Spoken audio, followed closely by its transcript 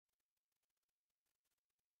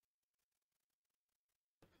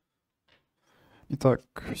Итак,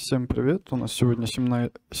 всем привет. У нас сегодня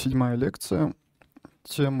седьмая лекция.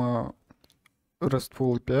 Тема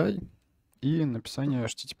RESTful API и написание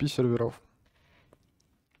HTTP-серверов.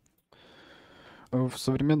 В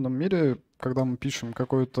современном мире, когда мы пишем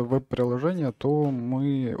какое-то веб-приложение, то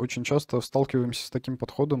мы очень часто сталкиваемся с таким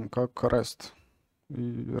подходом, как REST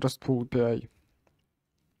и RESTful API.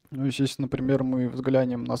 Ну, если, например, мы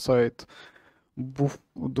взглянем на сайт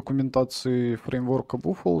документации фреймворка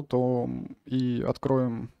Buffalo, то и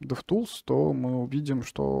откроем DevTools, то мы увидим,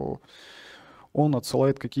 что он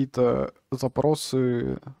отсылает какие-то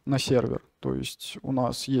запросы на сервер. То есть у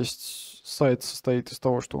нас есть сайт, состоит из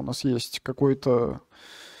того, что у нас есть какое-то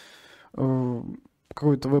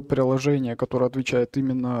веб-приложение, которое отвечает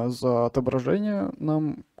именно за отображение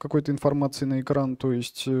нам какой-то информации на экран, то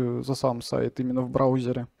есть за сам сайт именно в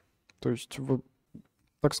браузере. То есть,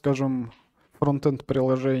 так скажем, фронтенд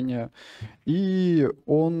приложения, и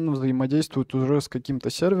он взаимодействует уже с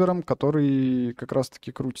каким-то сервером, который как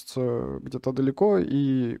раз-таки крутится где-то далеко,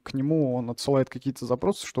 и к нему он отсылает какие-то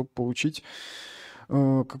запросы, чтобы получить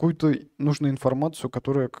какую-то нужную информацию,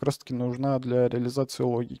 которая как раз-таки нужна для реализации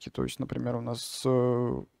логики. То есть, например, у нас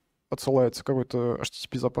отсылается какой-то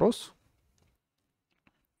HTTP-запрос,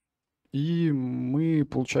 и мы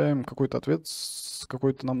получаем какой-то ответ с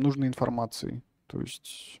какой-то нам нужной информацией. То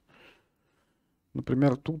есть...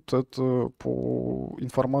 Например, тут это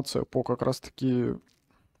информация по как раз-таки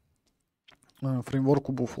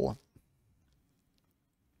фреймворку Buffalo.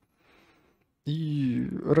 И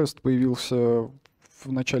REST появился в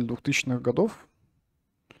начале 2000-х годов.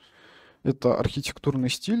 Это архитектурный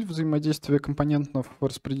стиль взаимодействия компонентов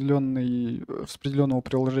распределенного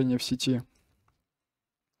приложения в сети.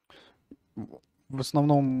 В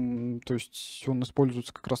основном, то есть он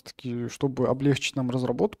используется как раз-таки, чтобы облегчить нам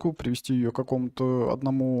разработку, привести ее к какому-то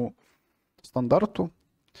одному стандарту.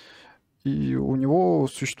 И у него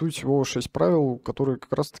существует всего 6 правил, которые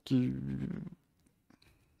как раз-таки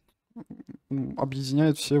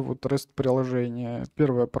объединяют все вот REST-приложения.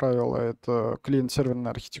 Первое правило — это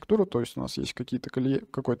клиент-серверная архитектура, то есть у нас есть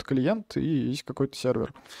какой-то клиент и есть какой-то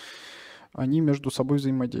сервер. Они между собой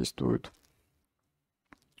взаимодействуют.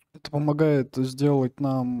 Это помогает сделать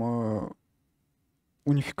нам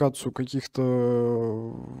унификацию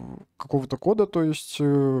какого-то кода, то есть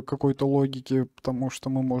какой-то логики, потому что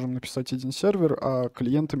мы можем написать один сервер, а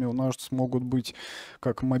клиентами у нас смогут быть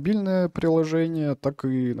как мобильное приложение, так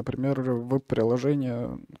и, например,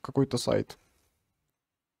 веб-приложение, какой-то сайт.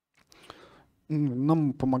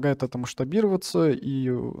 Нам помогает это масштабироваться, и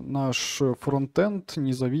наш фронтенд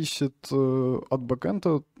не зависит от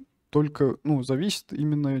бэкэнда, только, зависит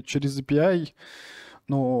именно через API,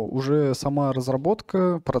 но уже сама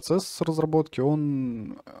разработка, процесс разработки,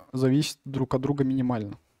 он зависит друг от друга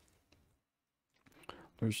минимально.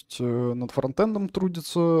 То есть над фронтендом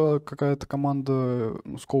трудится какая-то команда,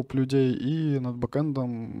 скоп людей, и над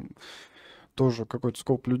бэкэндом тоже какой-то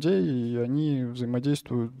скоп людей, и они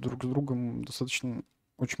взаимодействуют друг с другом достаточно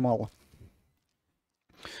очень мало.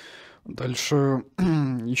 Дальше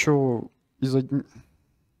еще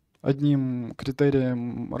одним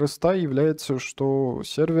критерием REST является, что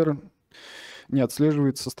сервер не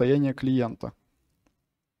отслеживает состояние клиента.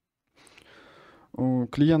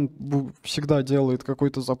 Клиент всегда делает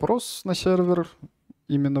какой-то запрос на сервер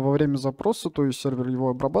именно во время запроса, то есть сервер его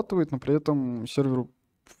обрабатывает, но при этом серверу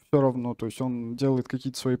все равно, то есть он делает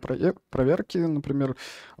какие-то свои проверки, например,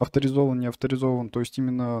 авторизован, не авторизован, то есть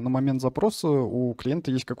именно на момент запроса у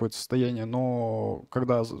клиента есть какое-то состояние, но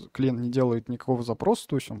когда клиент не делает никакого запроса,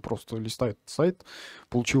 то есть он просто листает сайт,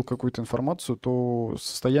 получил какую-то информацию, то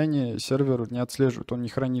состояние сервер не отслеживает, он не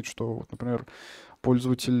хранит, что, например,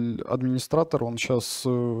 пользователь-администратор, он сейчас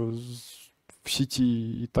в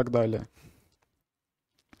сети и так далее.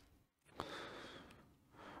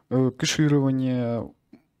 Кэширование.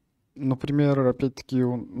 Например, опять-таки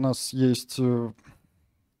у нас есть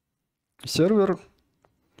сервер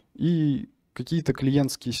и какие-то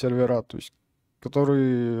клиентские сервера, то есть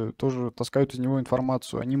которые тоже таскают из него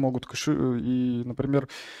информацию. Они могут и, например,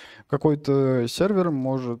 какой-то сервер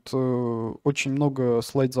может очень много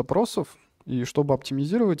слайд-запросов, и чтобы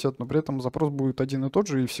оптимизировать это, но при этом запрос будет один и тот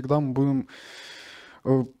же, и всегда мы будем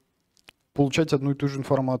получать одну и ту же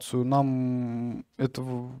информацию. Нам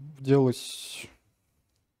этого делать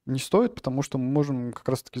не стоит, потому что мы можем как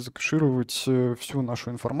раз-таки закэшировать всю нашу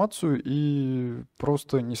информацию и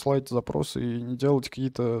просто не слать запросы и не делать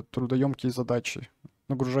какие-то трудоемкие задачи,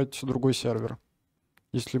 нагружать другой сервер,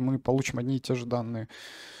 если мы получим одни и те же данные.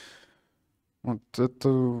 Вот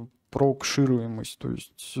это про кэшируемость, то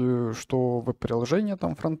есть что веб-приложения,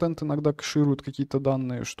 там фронтенд иногда кэшируют какие-то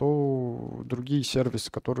данные, что другие сервисы,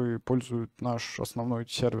 которые пользуют наш основной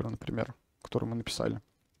сервер, например, который мы написали.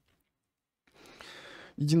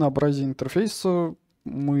 Единообразие интерфейса.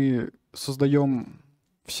 Мы создаем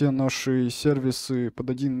все наши сервисы под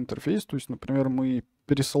один интерфейс, то есть, например, мы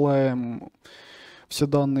пересылаем все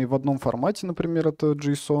данные в одном формате, например, это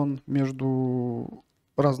JSON между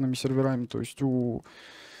разными серверами, то есть у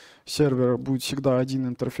сервера будет всегда один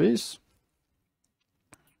интерфейс,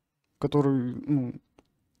 который,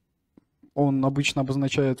 он обычно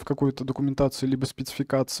обозначает в какой-то документации либо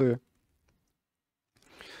спецификации,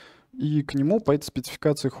 и к нему по этой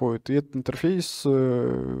спецификации ходит. И этот интерфейс,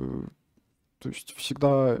 то есть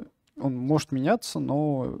всегда он может меняться,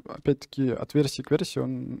 но опять-таки от версии к версии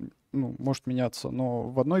он может меняться, но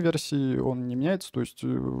в одной версии он не меняется, то есть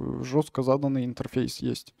жестко заданный интерфейс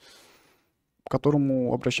есть, к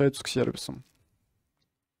которому обращаются к сервисам.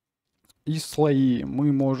 И слои.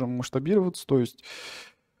 Мы можем масштабироваться, то есть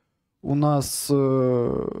у нас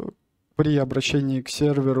при обращении к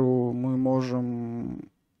серверу мы можем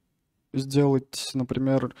сделать,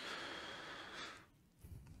 например,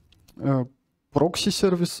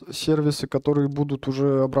 прокси-сервисы, которые будут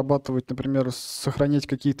уже обрабатывать, например, сохранять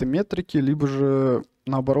какие-то метрики, либо же,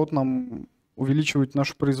 наоборот, нам увеличивать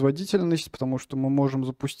нашу производительность, потому что мы можем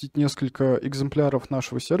запустить несколько экземпляров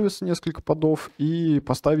нашего сервиса, несколько подов, и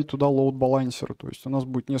поставить туда load-балансер. То есть у нас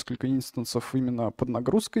будет несколько инстансов именно под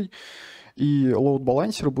нагрузкой, и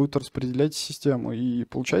load-балансер будет распределять систему. И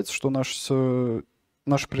получается, что наше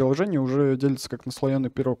приложение уже делится как наслоенный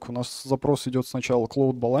пирог. У нас запрос идет сначала к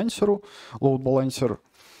load-балансеру. Load-балансер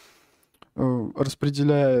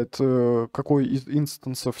распределяет, какой из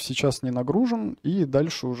инстансов сейчас не нагружен, и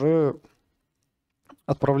дальше уже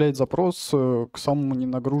отправляет запрос к самому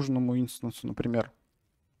ненагруженному инстансу, например.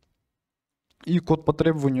 И код по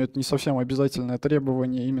требованию — это не совсем обязательное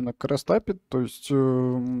требование именно к REST API, то есть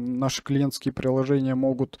наши клиентские приложения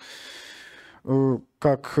могут то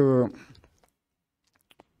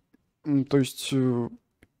есть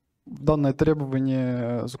данное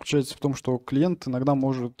требование заключается в том, что клиент иногда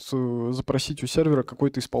может запросить у сервера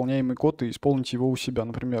какой-то исполняемый код и исполнить его у себя.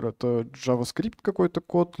 Например, это JavaScript какой-то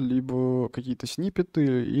код, либо какие-то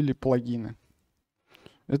сниппеты или плагины.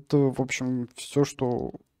 Это, в общем, все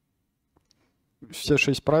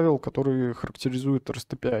 6 правил, которые характеризуют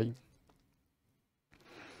REST API.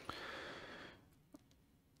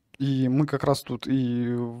 И мы как раз тут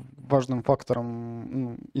и важным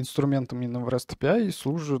фактором, инструментом именно в REST API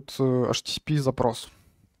служит HTTP-запрос.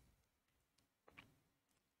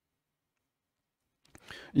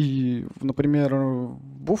 И, например,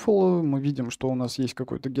 в Buffalo мы видим, что у нас есть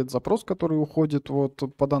какой-то get-запрос, который уходит вот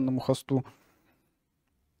по данному хосту.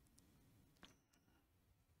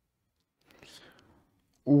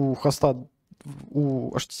 У хоста,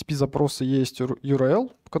 у HTTP-запроса есть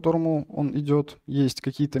URL, по которому он идет, есть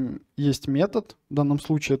метод, в данном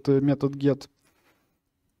случае это метод get,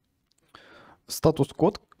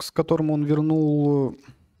 статус-код, с которым он вернул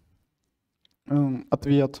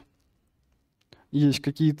ответ, есть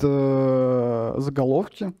какие-то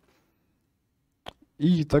заголовки,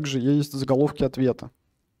 и также есть заголовки ответа.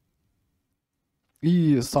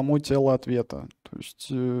 И само тело ответа. То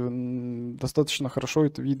есть достаточно хорошо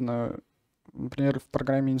это видно, например, в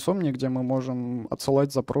программе Insomnia, где мы можем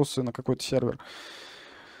отсылать запросы на какой-то сервер.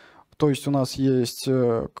 То есть у нас есть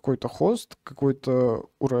какой-то хост, какой-то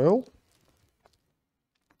URL,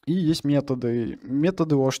 и есть методы.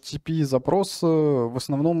 Методы у HTTP запроса в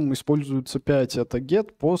основном используются 5. Это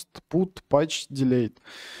get, post, put, patch, delete.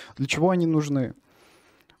 Для чего они нужны?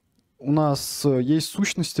 У нас есть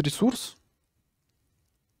сущность ресурс,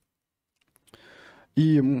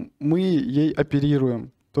 и мы ей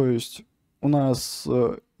оперируем. То есть у нас,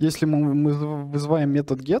 если мы вызываем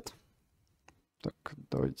метод get, так,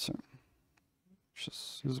 давайте,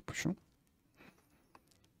 сейчас я запущу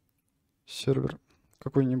сервер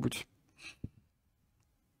какой-нибудь.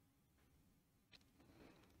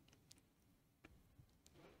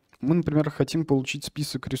 Мы, например, хотим получить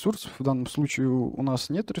список ресурсов. В данном случае у нас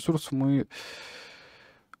нет ресурсов. Мы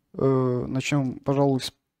начнем, пожалуй,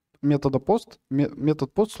 с метода post.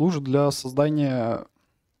 Метод post служит для создания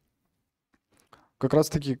как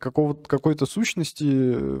раз-таки какой-то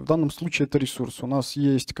сущности. В данном случае это ресурс. У нас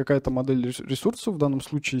есть какая-то модель ресурсов, в данном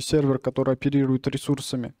случае сервер, который оперирует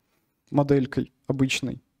ресурсами, моделькой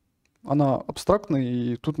обычной. Она абстрактная,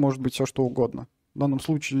 и тут может быть все что угодно. В данном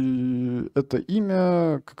случае это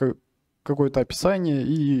имя, какое-то описание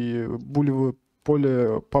и булевое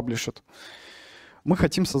поле published. Мы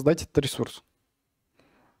хотим создать этот ресурс.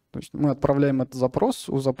 То есть мы отправляем этот запрос,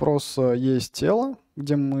 у запроса есть тело,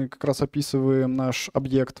 где мы как раз описываем наш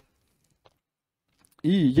объект.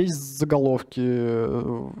 И есть заголовки.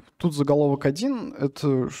 Тут заголовок 1,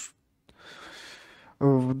 это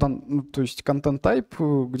то есть content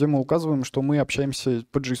type, где мы указываем, что мы общаемся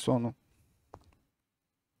по JSON.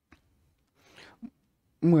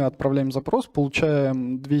 Мы отправляем запрос,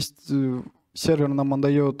 получаем 200, сервер нам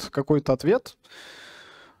отдает какой-то ответ.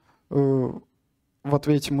 В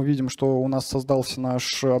ответе мы видим, что у нас создался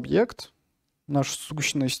наш объект, наша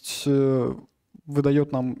сущность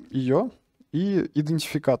выдает нам ее и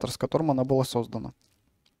идентификатор, с которым она была создана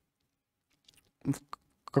в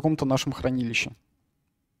каком-то нашем хранилище.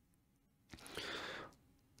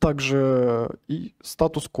 Также и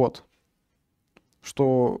статус-код,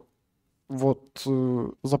 что вот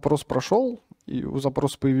запрос прошел, и у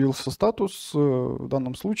запроса появился статус, в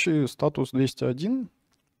данном случае статус 201,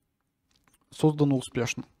 создано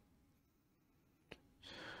успешно.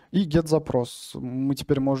 И get-запрос. Мы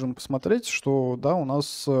теперь можем посмотреть, что да, у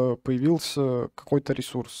нас появился какой-то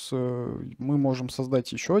ресурс. Мы можем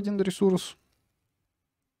создать еще один ресурс.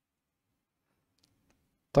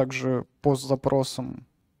 Также по запросам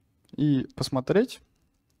и посмотреть.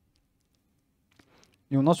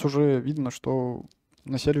 И у нас уже видно, что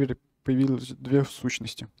на сервере появились две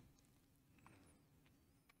сущности.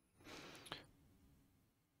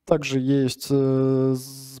 Также есть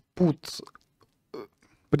put,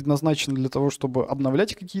 предназначен для того, чтобы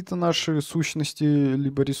обновлять какие-то наши сущности,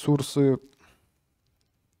 либо ресурсы.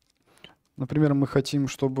 Например, мы хотим,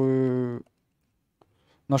 чтобы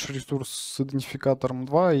наш ресурс с идентификатором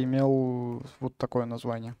 2 имел вот такое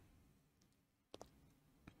название.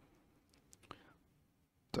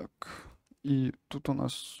 Так, и тут у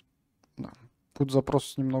нас да, put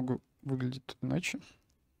запрос немного выглядит иначе.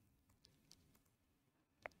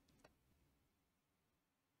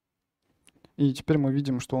 И теперь мы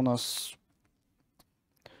видим, что у нас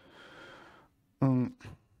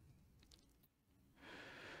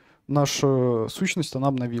наша сущность, она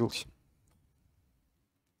обновилась.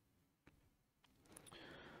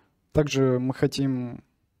 Также мы хотим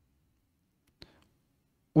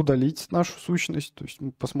удалить нашу сущность, то есть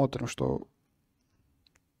мы посмотрим, что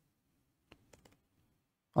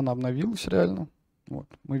она обновилась реально. Вот,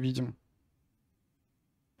 мы видим,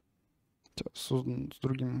 создан с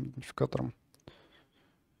другим идентификатором.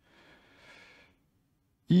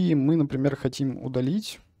 И мы, например, хотим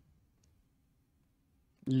удалить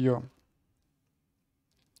ее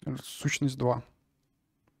сущность 2.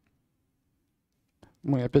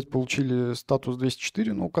 Мы опять получили статус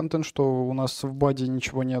 204, но контент, что у нас в баде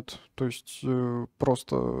ничего нет, то есть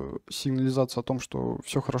просто сигнализация о том, что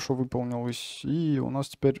все хорошо выполнилось. И у нас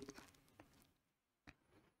теперь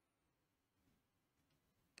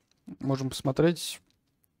можем посмотреть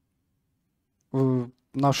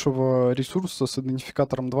нашего ресурса с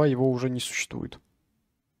идентификатором 2, его уже не существует.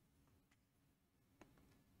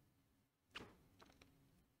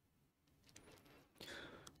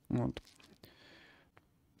 Вот.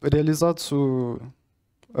 Реализацию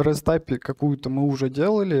REST API какую-то мы уже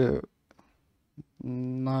делали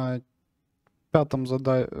на пятом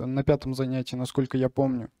занятии, насколько я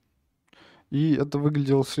помню. И это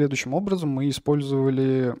выглядело следующим образом. Мы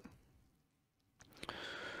использовали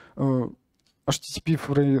HTTP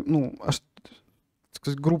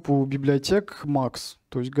группу библиотек Max,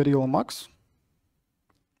 то есть Gorilla Max.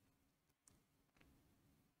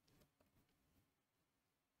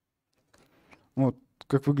 Вот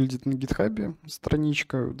как выглядит на GitHub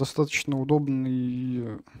страничка. Достаточно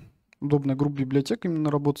удобная группа библиотек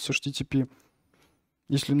именно работать с HTTP.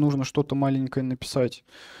 Если нужно что-то маленькое написать.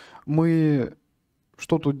 Мы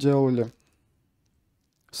что тут делали?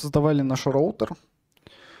 Создавали наш роутер,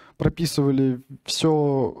 прописывали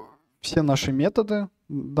все наши методы.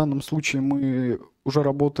 В данном случае мы уже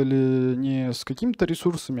работали не с какими-то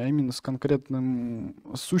ресурсами, а именно с конкретным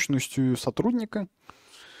сущностью сотрудника.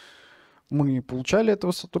 Мы получали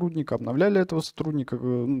этого сотрудника, обновляли этого сотрудника,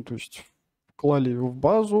 то есть клали его в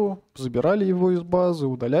базу, забирали его из базы,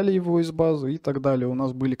 удаляли его из базы и так далее. У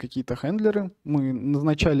нас были какие-то хендлеры, мы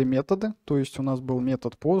назначали методы, то есть у нас был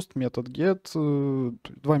метод post, метод get,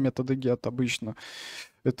 два метода get обычно.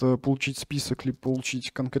 Это получить список либо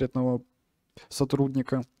получить конкретного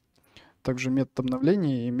сотрудника. Также метод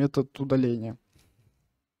обновления и метод удаления.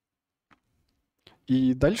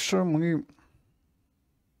 И дальше мы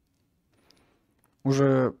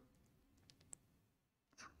уже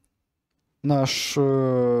наш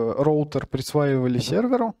роутер присваивали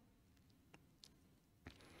серверу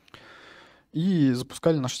и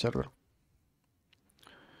запускали наш сервер.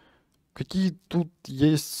 Какие тут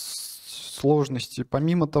есть сложности.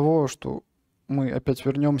 Помимо того, что мы опять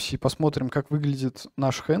вернемся и посмотрим, как выглядит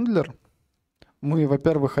наш хендлер, мы,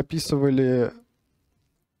 во-первых, описывали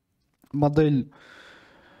модель,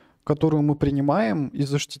 которую мы принимаем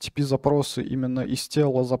из HTTP запроса, именно из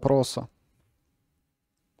тела запроса.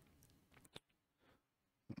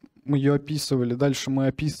 Мы ее описывали. Дальше мы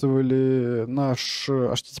описывали наш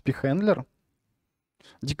HTTP хендлер,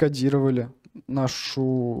 декодировали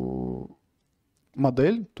нашу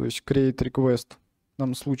модель, то есть create request. В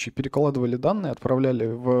данном случае перекладывали данные, отправляли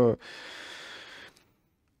в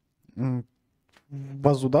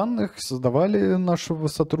базу данных, создавали нашего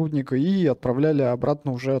сотрудника и отправляли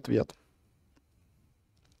обратно уже ответ.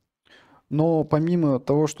 Но помимо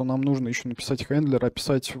того, что нам нужно еще написать хендлер,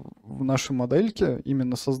 описать в нашей модельке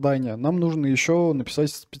именно создание, нам нужно еще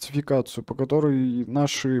написать спецификацию, по которой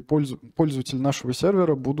наши пользователи нашего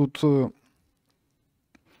сервера будут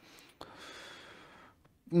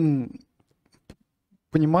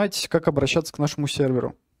понимать, как обращаться к нашему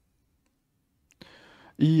серверу.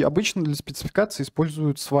 И обычно для спецификации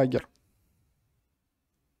используют Swagger.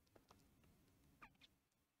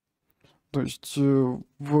 То есть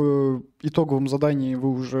в итоговом задании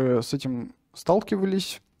вы уже с этим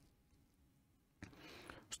сталкивались,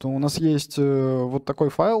 что у нас есть вот такой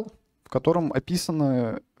файл, в котором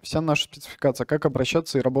описана вся наша спецификация, как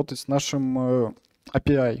обращаться и работать с нашим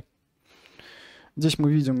API. Здесь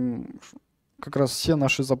мы видим как раз все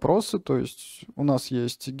наши запросы, то есть у нас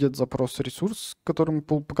есть get-запрос ресурс, по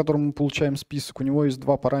которому мы получаем список, у него есть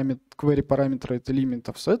два query параметра, это limit,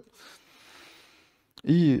 offset.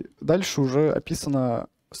 И дальше уже описано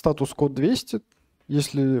статус код 200.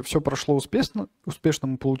 Если все прошло успешно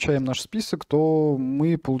мы получаем наш список, то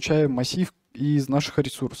мы получаем массив из наших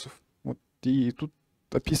ресурсов. Вот. И тут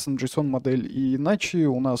описан JSON-модель. И иначе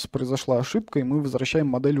у нас произошла ошибка, и мы возвращаем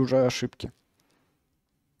модель уже ошибки.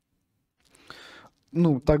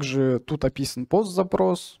 Ну, также тут описан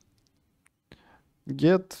post-запрос,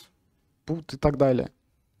 get, put и так далее.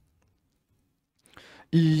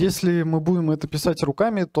 И если мы будем это писать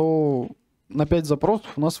руками, то на 5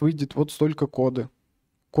 запросов у нас выйдет вот столько кода.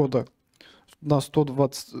 На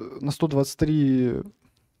 123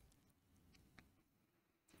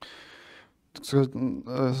 так сказать,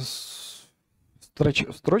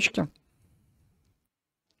 строчки.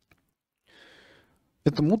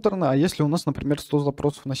 Это муторно, а если у нас, например, 100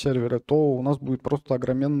 запросов на сервере, то у нас будет просто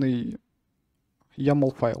огроменный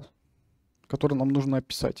YAML файл, который нам нужно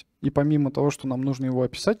описать. И помимо того, что нам нужно его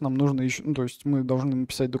описать, нам нужно еще, то есть мы должны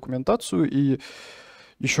написать документацию, и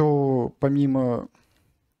еще помимо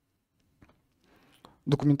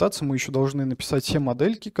документации мы еще должны написать все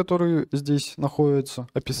модельки, которые здесь находятся,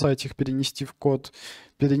 описать их, перенести в код,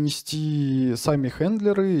 перенести сами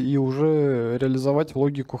хендлеры и уже реализовать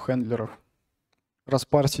логику хендлеров,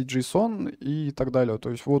 распарсить JSON и так далее.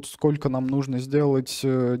 То есть вот сколько нам нужно сделать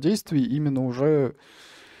действий именно уже,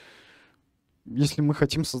 если мы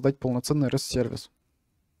хотим создать полноценный REST-сервис.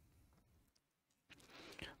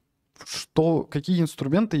 Какие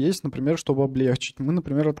инструменты есть, например, чтобы облегчить? Мы,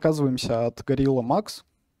 например, отказываемся от Gorilla Max,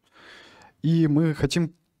 и мы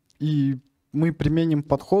применим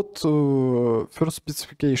подход First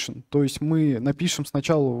Specification. То есть мы напишем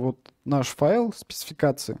сначала вот наш файл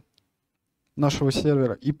спецификации нашего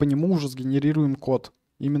сервера, и по нему уже сгенерируем код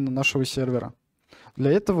именно нашего сервера.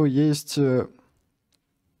 Для этого есть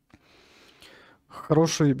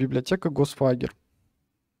хорошая библиотека Swagger.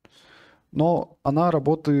 Но она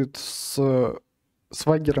работает с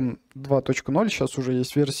Swagger 2.0, сейчас уже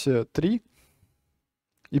есть версия 3,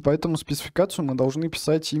 и поэтому спецификацию мы должны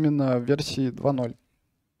писать именно в версии 2.0.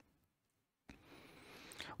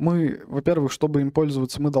 Мы, во-первых, чтобы им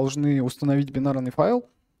пользоваться, мы должны установить бинарный файл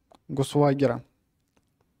Swagger.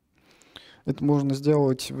 Это можно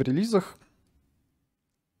сделать в релизах.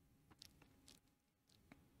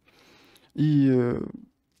 И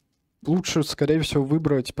лучше, скорее всего,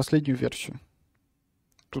 выбрать последнюю версию.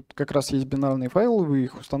 Тут как раз есть бинарные файлы, вы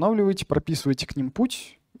их устанавливаете, прописываете к ним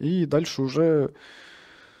путь, и дальше уже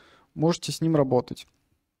можете с ним работать.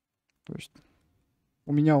 То есть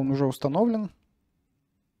у меня он уже установлен.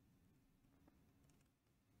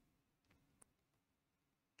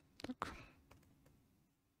 Так.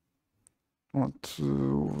 Вот.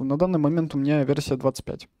 На данный момент у меня версия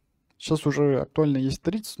 25. Сейчас уже актуально есть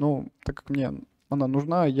 30, но так как мне она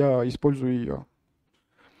нужна, я использую ее.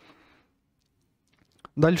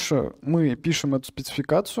 Дальше мы пишем эту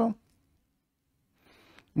спецификацию.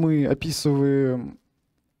 Мы описываем,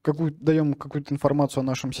 даем какую-то информацию о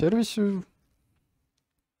нашем сервисе,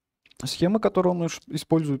 схемы, которые он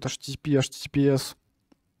использует, HTTP, HTTPS.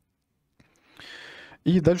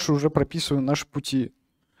 И дальше уже прописываем наши пути.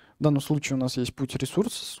 В данном случае у нас есть путь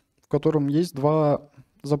ресурс, в котором есть два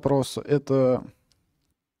запроса. Это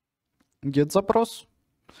get-запрос,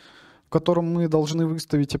 в котором мы должны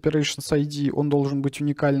выставить operations ID, он должен быть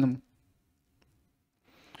уникальным.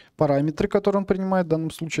 Параметры, которые он принимает, в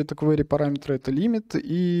данном случае это query параметры, это limit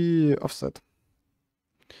и offset.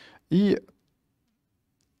 И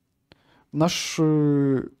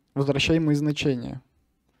наши возвращаемые значения.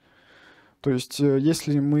 То есть,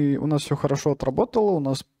 если у нас все хорошо отработало, у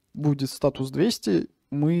нас будет статус 200,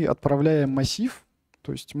 мы отправляем массив,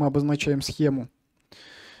 то есть мы обозначаем схему.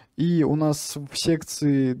 И у нас в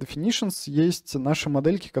секции definitions есть наши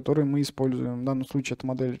модельки, которые мы используем. В данном случае это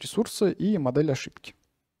модель ресурса и модель ошибки,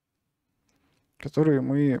 которые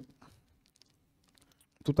мы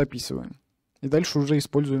тут описываем. И дальше уже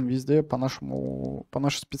используем везде по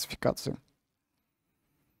нашей спецификации.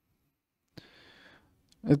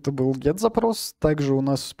 Это был get-запрос. Также у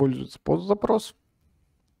нас используется post-запрос.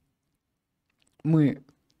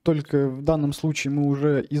 Только в данном случае мы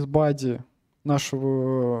уже из body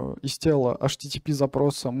из тела HTTP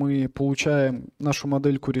запроса мы получаем нашу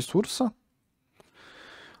модельку ресурса.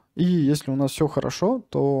 И если у нас все хорошо,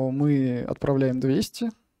 то мы отправляем 200.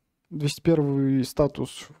 201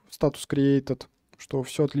 статус created, что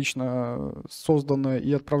все отлично создано,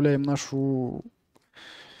 и отправляем нашу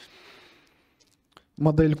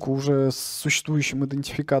модельку уже с существующим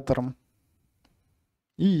идентификатором.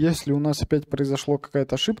 И если у нас опять произошла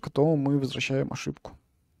какая-то ошибка, то мы возвращаем ошибку.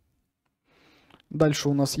 Дальше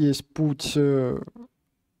у нас есть путь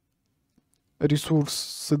ресурс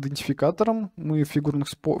с идентификатором. Мы в фигурных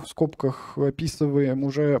скобках описываем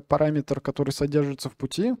уже параметр, который содержится в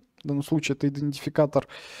пути. В данном случае это идентификатор,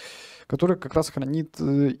 который как раз хранит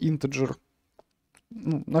integer,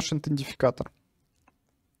 наш идентификатор.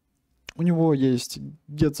 У него есть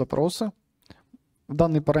get-запросы.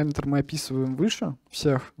 Данный параметр мы описываем выше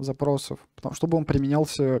всех запросов, чтобы он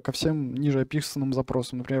применялся ко всем ниже описанным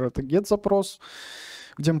запросам. Например, это get-запрос,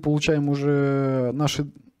 где мы получаем уже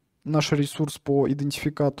наш ресурс по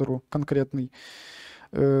идентификатору конкретный.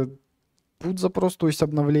 Put-запрос, то есть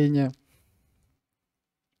обновление.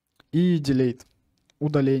 И delete,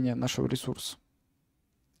 удаление нашего ресурса.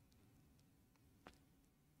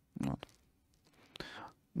 Вот.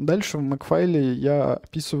 Дальше в Makefile я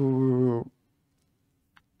описываю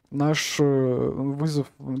наш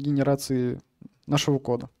вызов генерации нашего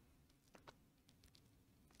кода.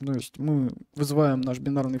 То есть мы вызываем наш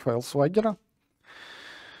бинарный файл с Swagger,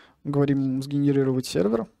 говорим ему сгенерировать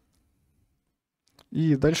сервер,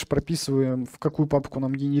 и дальше прописываем, в какую папку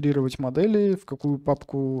нам генерировать модели, в какую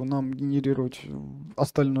папку нам генерировать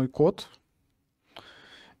остальной код,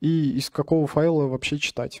 и из какого файла вообще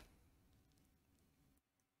читать.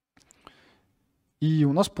 И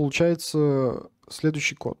у нас получается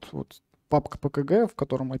следующий код. Вот папка PKG, в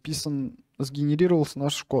котором сгенерировался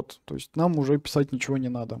наш код. То есть нам уже писать ничего не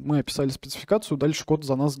надо. Мы описали спецификацию, дальше код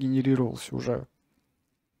за нас сгенерировался уже.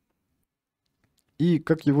 И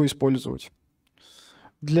как его использовать?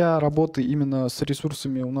 Для работы именно с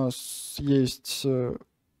ресурсами у нас есть...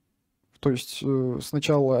 То есть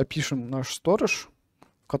сначала опишем наш storage,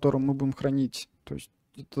 в котором мы будем хранить. То есть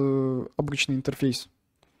это обычный интерфейс,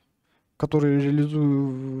 который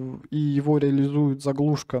его реализует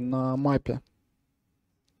заглушка на мапе.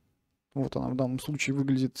 Вот она в данном случае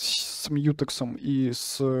выглядит с мьютексом и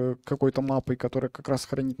с какой-то мапой, которая как раз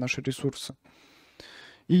хранит наши ресурсы.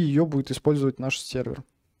 И ее будет использовать наш сервер.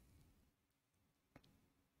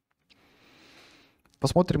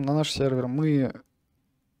 Посмотрим на наш сервер. Мы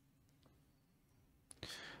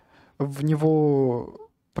в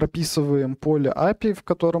него прописываем поле API,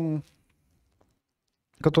 который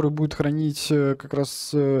будет хранить как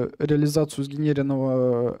раз реализацию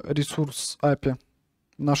сгенеренного ресурс API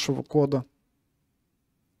нашего кода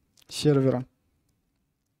сервера,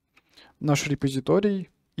 наш репозиторий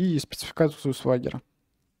и спецификацию Swagger.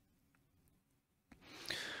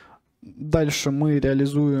 Дальше мы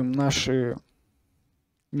реализуем наши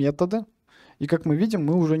методы, и как мы видим,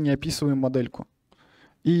 мы уже не описываем модельку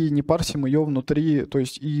и не парсим ее внутри, то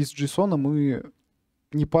есть из JSON мы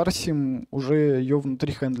не парсим уже ее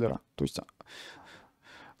внутри хендлера. То есть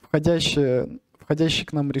входящий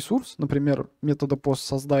к нам ресурс, например, метода post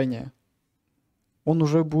создания, он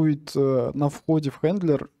уже будет на входе в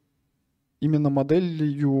хендлер именно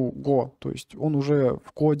моделью Go. То есть он уже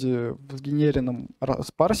в коде в сгенеренном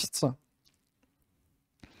спарсится,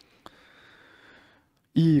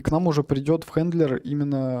 и к нам уже придет в хендлер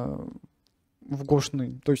именно в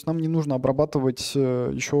гошный. То есть нам не нужно обрабатывать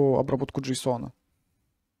еще обработку JSON.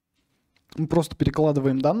 Мы просто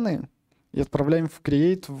перекладываем данные и отправляем в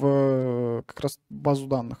create в как раз базу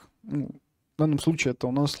данных. В данном случае это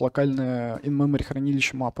у нас локальное in-memory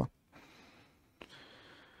хранилище мапа.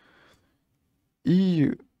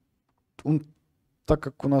 И так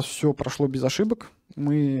как у нас все прошло без ошибок,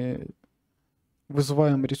 мы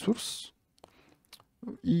вызываем ресурс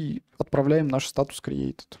и отправляем наш статус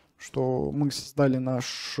created, что мы создали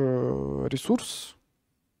наш ресурс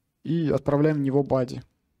и отправляем в него body,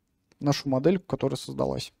 нашу модель, которая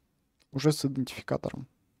создалась, уже с идентификатором.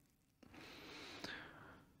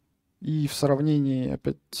 И в сравнении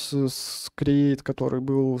опять с create, который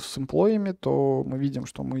был с employee, то мы видим,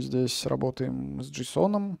 что мы здесь работаем с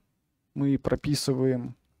JSON, мы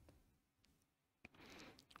прописываем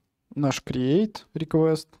наш create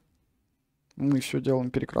request, мы все делаем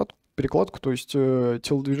перекладку, то есть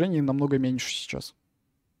телодвижений намного меньше сейчас.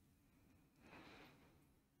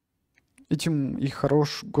 Этим и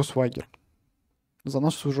хорош Swagger. За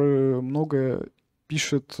нас уже многое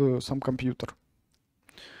пишет сам компьютер.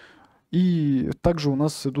 И также у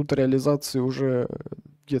нас идут реализации уже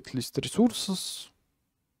get-list resources,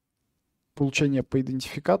 получение по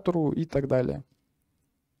идентификатору и так далее.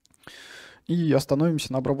 И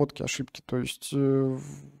остановимся на обработке ошибки. То есть,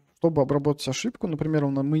 чтобы обработать ошибку, например,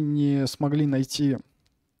 мы не смогли найти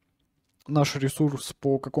наш ресурс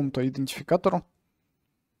по какому-то идентификатору,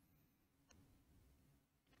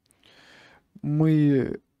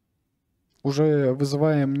 мы уже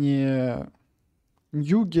вызываем не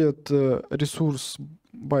new get resource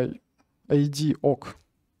by ID ok,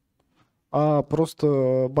 а просто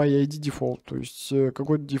by ID default, то есть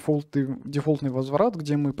какой-то дефолтный возврат,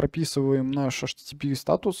 где мы прописываем наш HTTP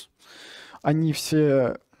статус. Они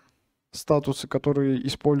все статусы, которые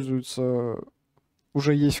используются,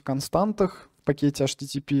 уже есть в константах в пакете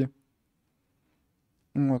HTTP.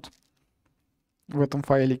 Вот. В этом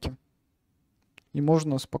файлике. И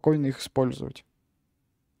можно спокойно их использовать.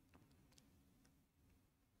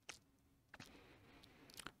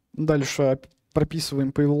 Дальше прописываем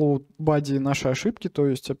payload body наши ошибки, то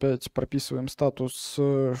есть опять прописываем статус,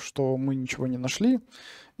 что мы ничего не нашли,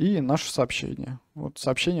 и наше сообщение. Вот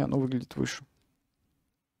сообщение, оно выглядит выше.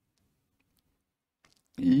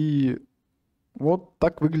 И вот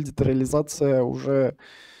так выглядит реализация уже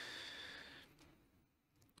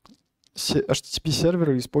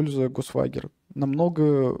HTTP-сервера, используя Swagger.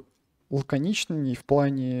 Намного лаконичнее в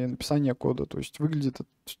плане написания кода, то есть выглядит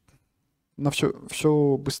на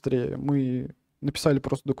все быстрее. Мы написали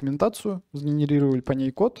просто документацию, сгенерировали по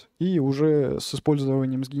ней код, и уже с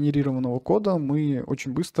использованием сгенерированного кода мы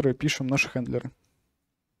очень быстро пишем наши хендлеры.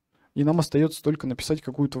 И нам остается только написать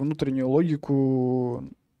какую-то внутреннюю логику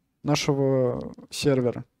нашего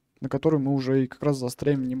сервера, на который мы уже и как раз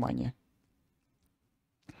заостряем внимание.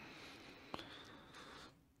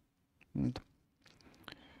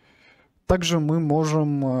 Также мы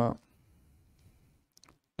можем...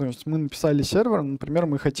 То есть мы написали сервер, например,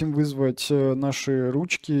 мы хотим вызвать наши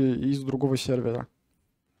ручки из другого сервера.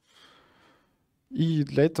 И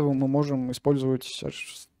для этого мы можем использовать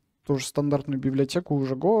тоже стандартную библиотеку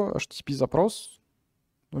уже Go, HTTP-запрос,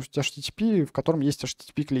 то есть HTTP, в котором есть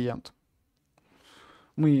HTTP-клиент.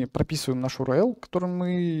 Мы прописываем наш URL,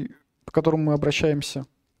 по которому мы обращаемся.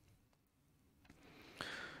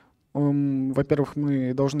 Во-первых,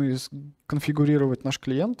 мы должны конфигурировать наш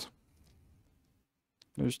клиент.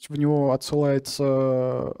 То есть в него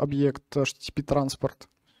отсылается объект HTTP транспорт,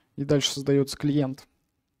 и дальше создается клиент.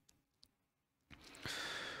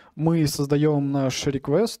 Мы создаем наш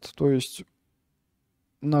request, то есть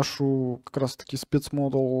нашу как раз-таки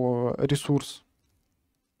спецмодул ресурс.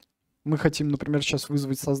 Мы хотим, например, сейчас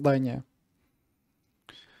вызвать создание.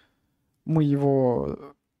 Мы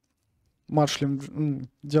его маршлем,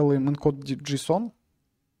 делаем encode JSON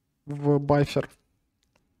в буфер.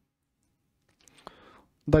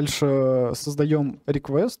 Дальше создаем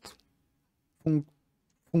request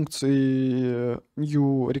функции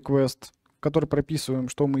new request, в которой прописываем,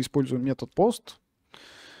 что мы используем метод post,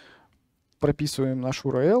 прописываем наш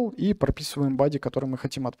URL и прописываем body, который мы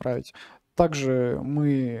хотим отправить. Также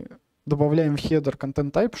мы добавляем в header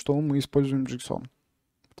content type, что мы используем JSON,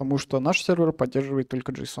 потому что наш сервер поддерживает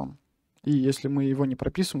только JSON. И если мы его не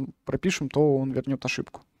пропишем, то он вернет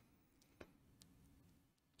ошибку.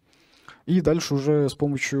 И дальше уже с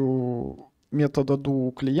помощью метода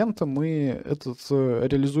do клиента мы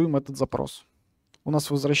реализуем этот запрос. У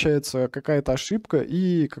нас возвращается какая-то ошибка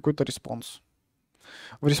и какой-то респонс.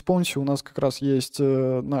 В респонсе у нас как раз есть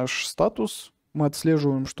наш статус. Мы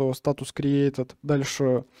отслеживаем, что статус created.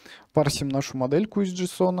 Дальше парсим нашу модельку из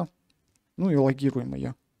JSON, ну и логируем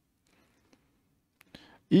ее.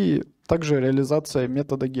 И также реализация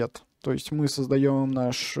метода get. То есть мы создаем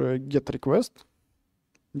наш get request,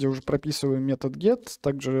 где уже прописываем метод get,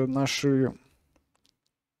 также наш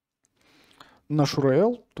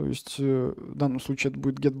URL, то есть в данном случае это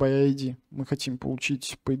будет get_by_id, мы хотим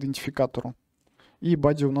получить по идентификатору. И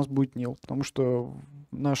body у нас будет nil, потому что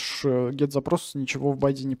наш get-запрос ничего в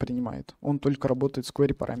body не принимает. Он только работает с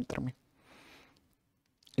query параметрами,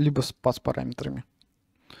 либо с pass параметрами.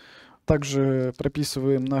 Также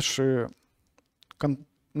прописываем наш content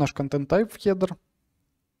type в header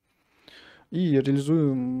и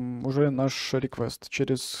реализуем уже наш request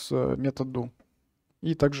через метод do.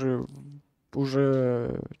 И также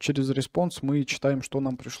уже через response мы читаем, что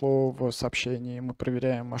нам пришло в сообщении. Мы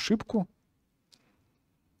проверяем ошибку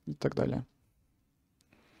и так далее.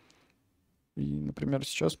 И, например,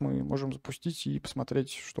 сейчас мы можем запустить и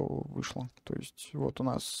посмотреть, что вышло. То есть вот у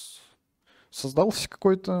нас создался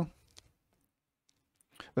какой-то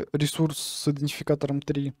ресурс с идентификатором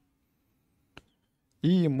 3,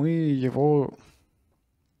 и мы его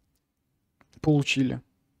получили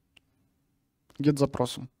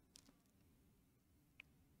get-запросом.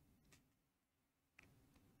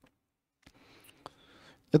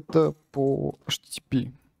 Это по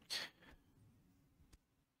HTTP.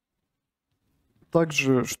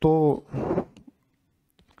 Также, что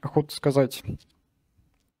охота сказать.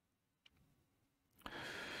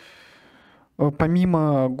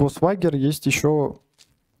 Помимо Swagger есть еще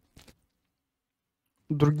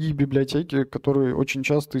другие библиотеки, которые очень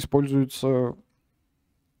часто используются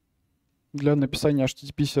для написания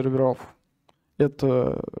HTTP серверов.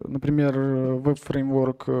 Это, например,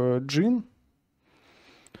 веб-фреймворк Gin.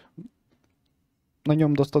 На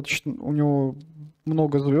нем достаточно, у него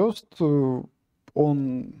много звезд.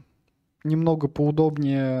 Он немного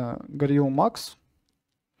поудобнее Gorilla Max,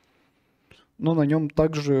 но на нем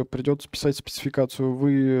также придется писать спецификацию.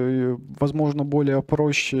 Вы, возможно, более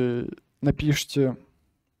проще напишите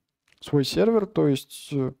свой сервер, то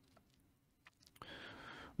есть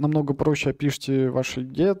намного проще опишите ваши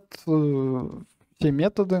get, все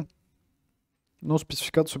методы, но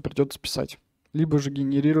спецификацию придется писать. Либо же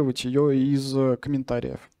генерировать ее из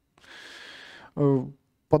комментариев.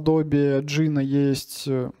 Подобие Gin есть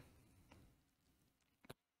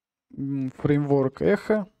фреймворк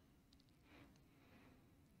Echo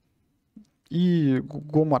и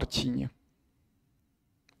Go Martini.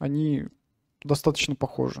 Они достаточно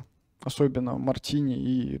похожи, особенно Martini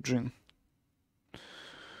и Gin.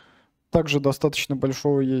 Также достаточно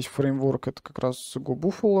большой есть фреймворк, это как раз Go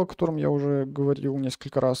Buffalo, о котором я уже говорил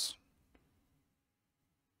несколько раз.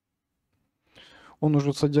 Он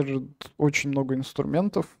уже содержит очень много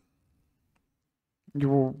инструментов.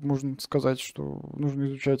 Его можно сказать, что нужно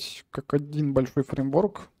изучать как один большой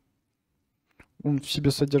фреймворк. Он в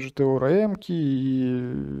себе содержит и ORM-ки,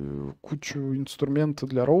 и кучу инструментов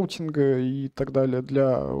для роутинга и так далее,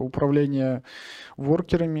 для управления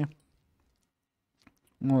воркерами.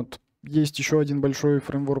 Вот. Есть еще один большой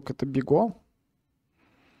фреймворк, это Bigo.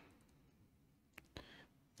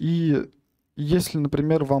 И если,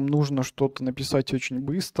 например, вам нужно что-то написать очень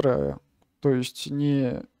быстро, то есть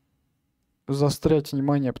не заострять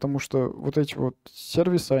внимание, потому что вот эти вот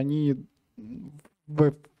сервисы, они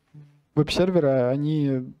веб-серверы,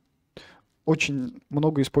 они очень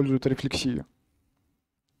много используют рефлексию.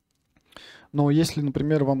 Но если,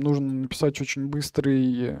 например, вам нужно написать очень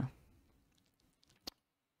быстрый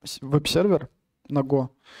веб-сервер на Go,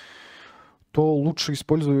 то лучше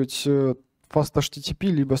использовать FastHTTP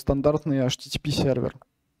либо стандартный HTTP-сервер.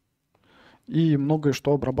 И многое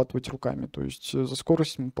что обрабатывать руками. То есть за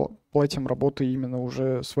скорость мы платим работой именно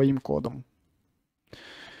уже своим кодом.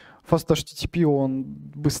 FastHTTP, он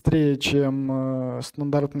быстрее, чем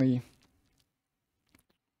стандартный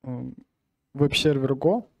веб-сервер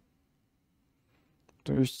Go.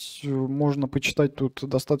 То есть можно почитать тут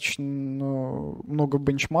достаточно много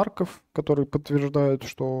бенчмарков, которые подтверждают,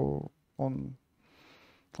 что он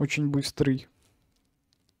очень быстрый.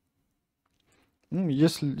 Ну,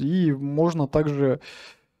 и можно также,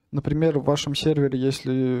 например, в вашем сервере,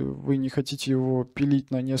 если вы не хотите его пилить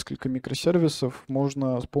на несколько микросервисов,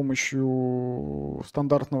 можно с помощью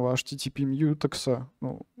стандартного HTTP mutex,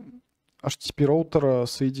 HTTP роутера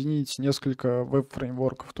соединить несколько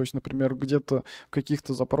веб-фреймворков. То есть, например, где-то в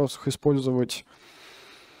каких-то запросах использовать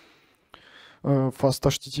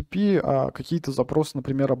FastHTTP, а какие-то запросы,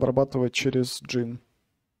 например, обрабатывать через Gin.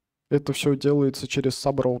 Это все делается через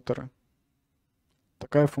саброутеры.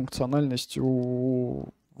 Такая функциональность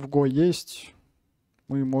в Go есть.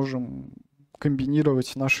 Мы можем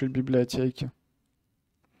комбинировать наши библиотеки.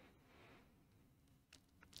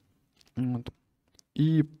 Вот.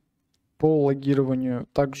 И по логированию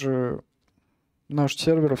также наш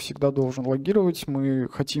сервер всегда должен логировать. Мы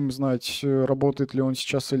хотим знать, работает ли он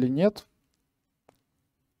сейчас или нет.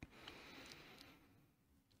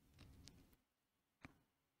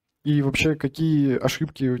 И вообще, какие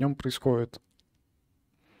ошибки в нем происходят.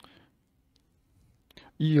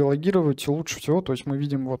 И логировать лучше всего, то есть мы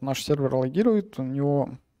видим, вот наш сервер логирует, у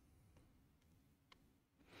него,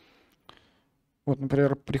 вот,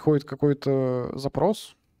 например, приходит какой-то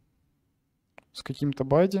запрос с каким-то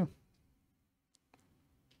бади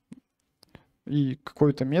и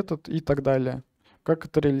какой-то метод и так далее. Как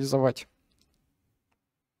это реализовать?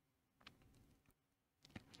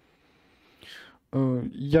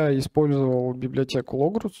 Я использовал библиотеку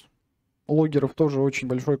Logros. Логеров тоже очень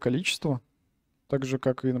большое количество, так же,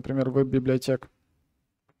 как и, например, веб-библиотек.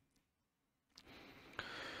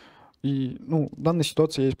 И, в данной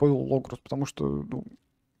ситуации я использовал Logros, потому что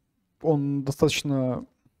он достаточно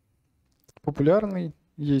популярный.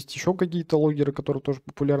 Есть еще какие-то логеры, которые тоже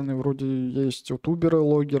популярны, вроде есть ютуберы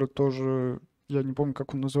логеры тоже, я не помню,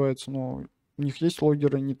 как он называется, но у них есть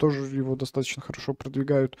логеры, они тоже его достаточно хорошо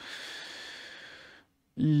продвигают.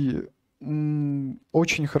 И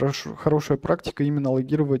очень хорошая практика именно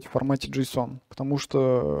логировать в формате JSON, потому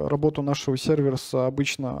что работу нашего сервиса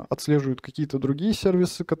обычно отслеживают какие-то другие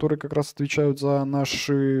сервисы, которые как раз отвечают за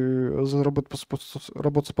наши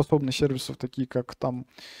работоспособные сервисы, такие как там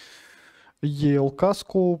ELK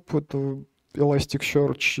Scope, это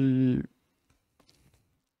Elasticsearch и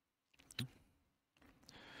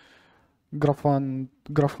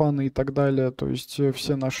графаны и так далее. То есть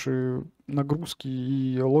все наши нагрузки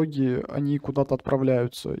и логи, они куда-то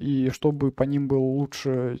отправляются. И чтобы по ним было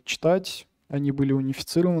лучше читать, они были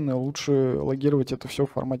унифицированы, лучше логировать это все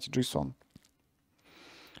в формате JSON.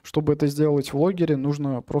 Чтобы это сделать в логере,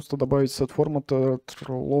 нужно просто добавить set формата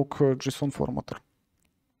log JSON форматор.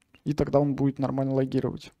 И тогда он будет нормально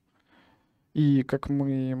логировать. И как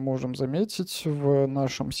мы можем заметить, в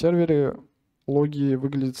нашем сервере логи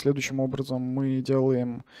выглядят следующим образом. Мы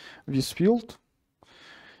делаем thisField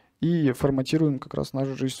и форматируем как раз наш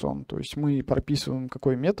JSON. То есть мы прописываем,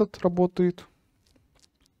 какой метод работает,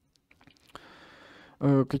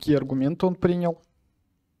 какие аргументы он принял,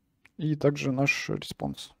 и также наш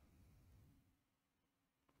респонс.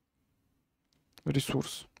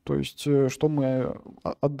 Ресурс. То есть что мы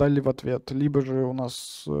отдали в ответ. Либо же у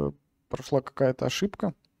нас прошла какая-то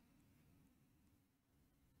ошибка.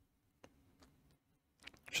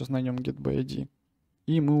 Сейчас найдем getById.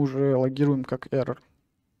 И мы уже логируем как error.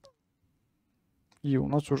 И у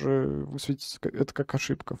нас уже высветится это как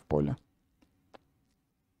ошибка в поле.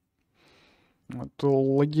 То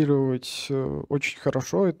логировать очень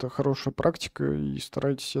хорошо, это хорошая практика, и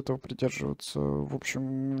старайтесь этого придерживаться. В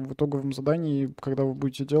общем, в итоговом задании, когда вы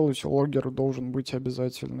будете делать, логер должен быть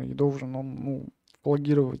обязательно, и должен он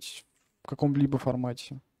логировать в каком-либо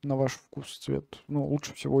формате, на ваш вкус, цвет.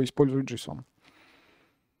 Лучше всего использовать JSON.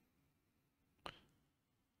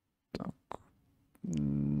 Так.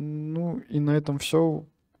 И на этом все.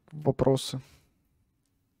 Вопросы.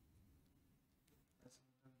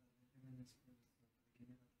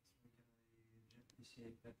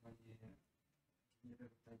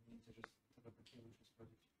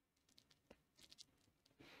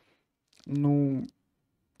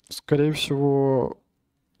 Скорее всего,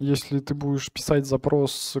 если ты будешь писать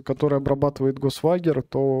запрос, который обрабатывает Госвагер,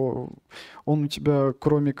 то он у тебя,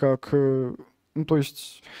 кроме как... то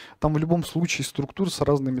есть там в любом случае структура с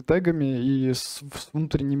разными тегами и с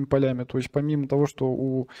внутренними полями. То есть помимо того,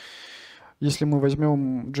 что если мы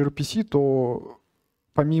возьмем gRPC, то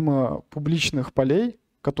помимо публичных полей,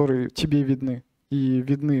 которые тебе видны и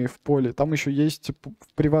видны в поле, там еще есть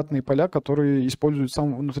приватные поля, которые используют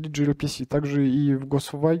сам внутри gRPC. Также и в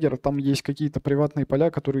Госвагер там есть какие-то приватные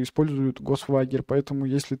поля, которые используют Госвагер. Поэтому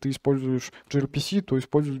если ты используешь gRPC, то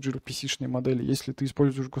используй gRPC-шные модели. Если ты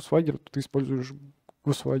используешь Госвагер, то ты используешь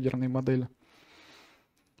госвагерные модели.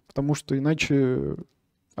 Потому что иначе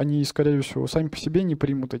они, скорее всего, сами по себе не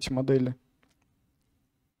примут эти модели.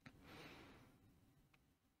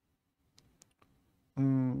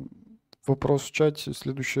 Вопрос в чате.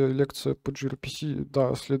 Следующая лекция по gRPC.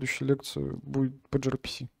 Да, следующая лекция будет по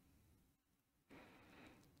gRPC.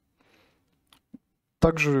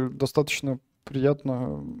 Также достаточно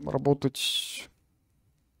приятно работать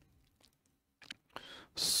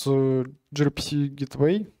с gRPC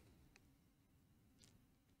Gateway.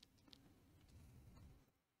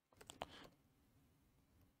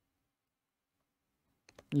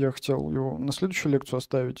 Я хотел его на следующую лекцию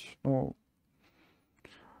оставить, но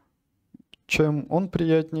чем он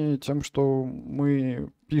приятнее, тем, что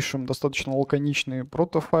мы пишем достаточно лаконичные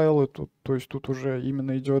протофайлы, то есть тут уже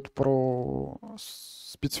именно идет про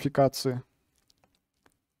спецификации.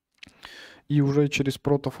 И уже через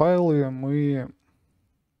протофайлы мы...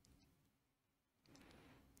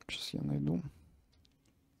 Сейчас я найду.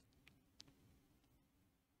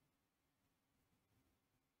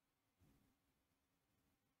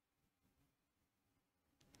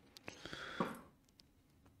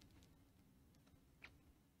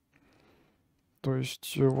 То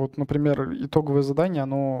есть, вот, например, итоговое задание,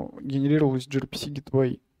 оно генерировалось в gRPC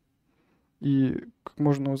Gateway. И, как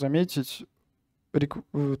можно заметить,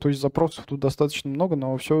 то есть запросов тут достаточно много,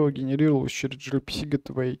 но все генерировалось через gRPC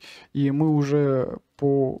Gateway. И мы уже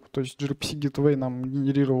то есть gRPC Gateway нам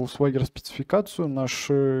генерировал Swagger спецификацию,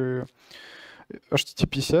 наши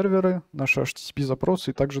HTTP-серверы, наши HTTP-запросы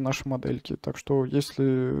и также наши модельки. Так что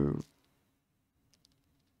если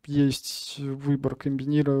есть выбор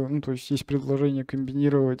комбинировать, то есть есть предложение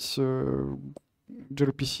комбинировать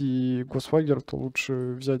gRPC и GoSwagger, то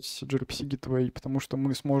лучше взять gRPC Gateway, потому что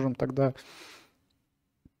мы сможем тогда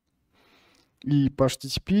и по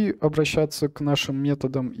HTTP обращаться к нашим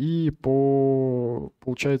методам, и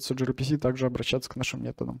получается, gRPC также обращаться к нашим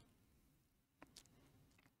методам.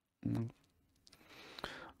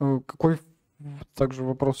 Какой Также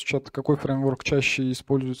вопрос в чат, какой фреймворк чаще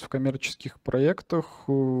используется в коммерческих проектах?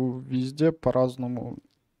 Везде по-разному.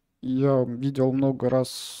 Я видел много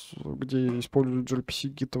раз, где используют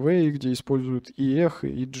gRPC Gateway, где используют и Echo,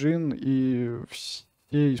 и Gin, и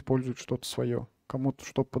все используют что-то свое. Кому-то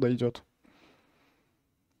что подойдет.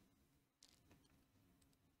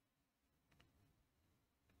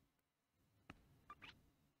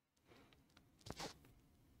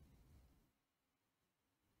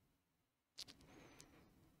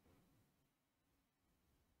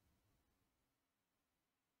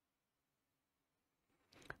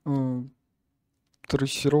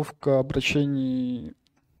 Трассировка обращений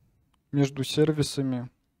между сервисами.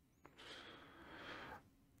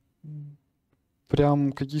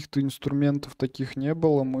 Прям каких-то инструментов таких не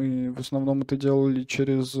было. Мы в основном это делали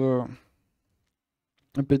через,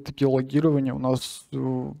 опять-таки, логирование. У нас,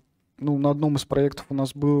 на одном из проектов у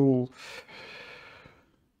нас был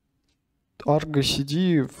Argo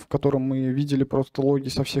CD, в котором мы видели просто логи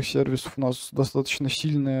со всех сервисов. У нас достаточно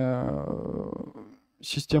сильная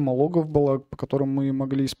система логов была, по которым мы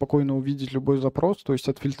могли спокойно увидеть любой запрос, то есть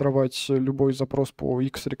отфильтровать любой запрос по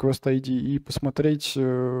X-request-ID и посмотреть,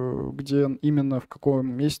 где именно, в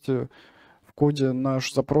каком месте в коде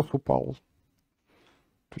наш запрос упал.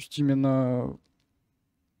 То есть именно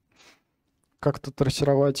как-то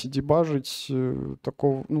трассировать и дебажить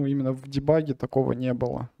такого, именно в дебаге такого не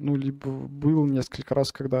было. Либо был несколько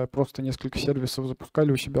раз, когда просто несколько сервисов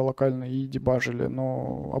запускали у себя локально и дебажили,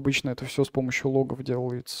 но обычно это все с помощью логов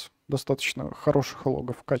делается. Достаточно хороших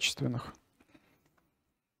логов, качественных.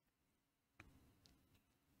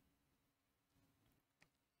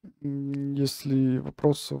 Если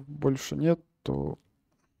вопросов больше нет, то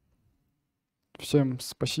всем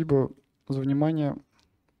спасибо за внимание.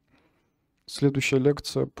 Следующая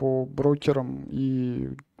лекция по брокерам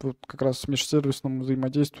и вот как раз межсервисному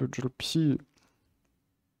взаимодействию gRPC.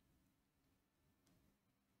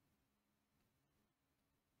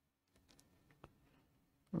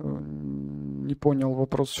 Не понял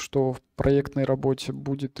вопрос, что в проектной работе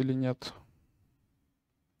будет или нет.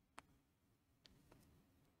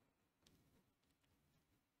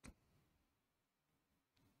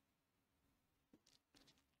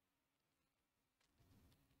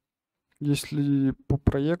 Если по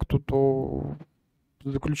проекту, то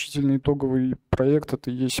заключительный итоговый проект —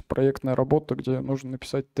 это и есть проектная работа, где нужно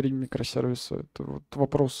написать 3 микросервиса. Это вот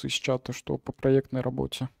вопрос из чата, что по проектной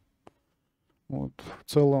работе. Вот. В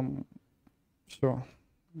целом все,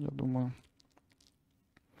 я думаю.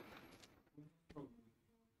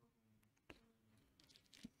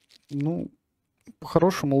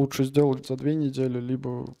 По-хорошему лучше сделать за 2 недели,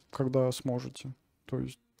 либо когда сможете. То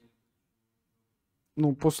есть,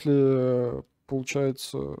 после,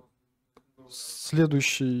 получается,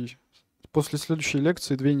 после следующей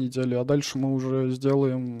лекции 2 недели, а дальше мы уже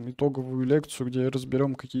сделаем итоговую лекцию, где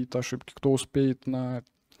разберем какие-то ошибки, кто успеет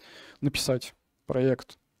написать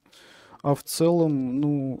проект. А в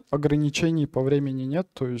целом, ограничений по времени нет,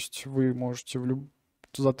 то есть вы можете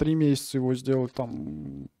за 3 месяца его сделать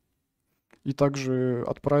там и также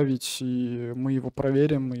отправить, и мы его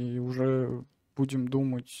проверим, и уже будем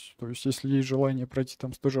думать, то есть если есть желание пройти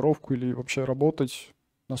там стажировку или вообще работать,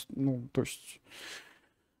 то есть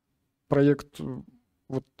проект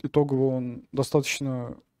вот итоговый, он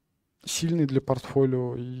достаточно сильный для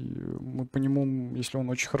портфолио, и мы по нему, если он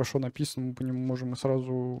очень хорошо написан, мы по нему можем и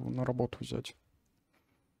сразу на работу взять.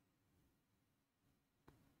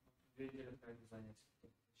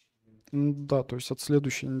 Да, то есть от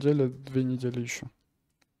следующей недели 2 недели еще.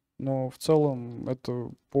 но в целом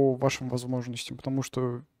это по вашим возможностям, потому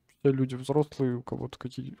что все люди взрослые, у кого-то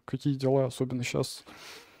какие дела, особенно сейчас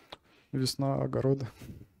весна, огороды,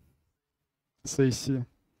 сессии.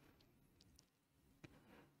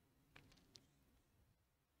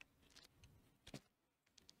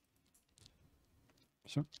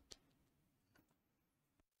 Все.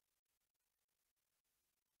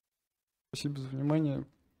 Спасибо за внимание.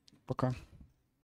 Пока.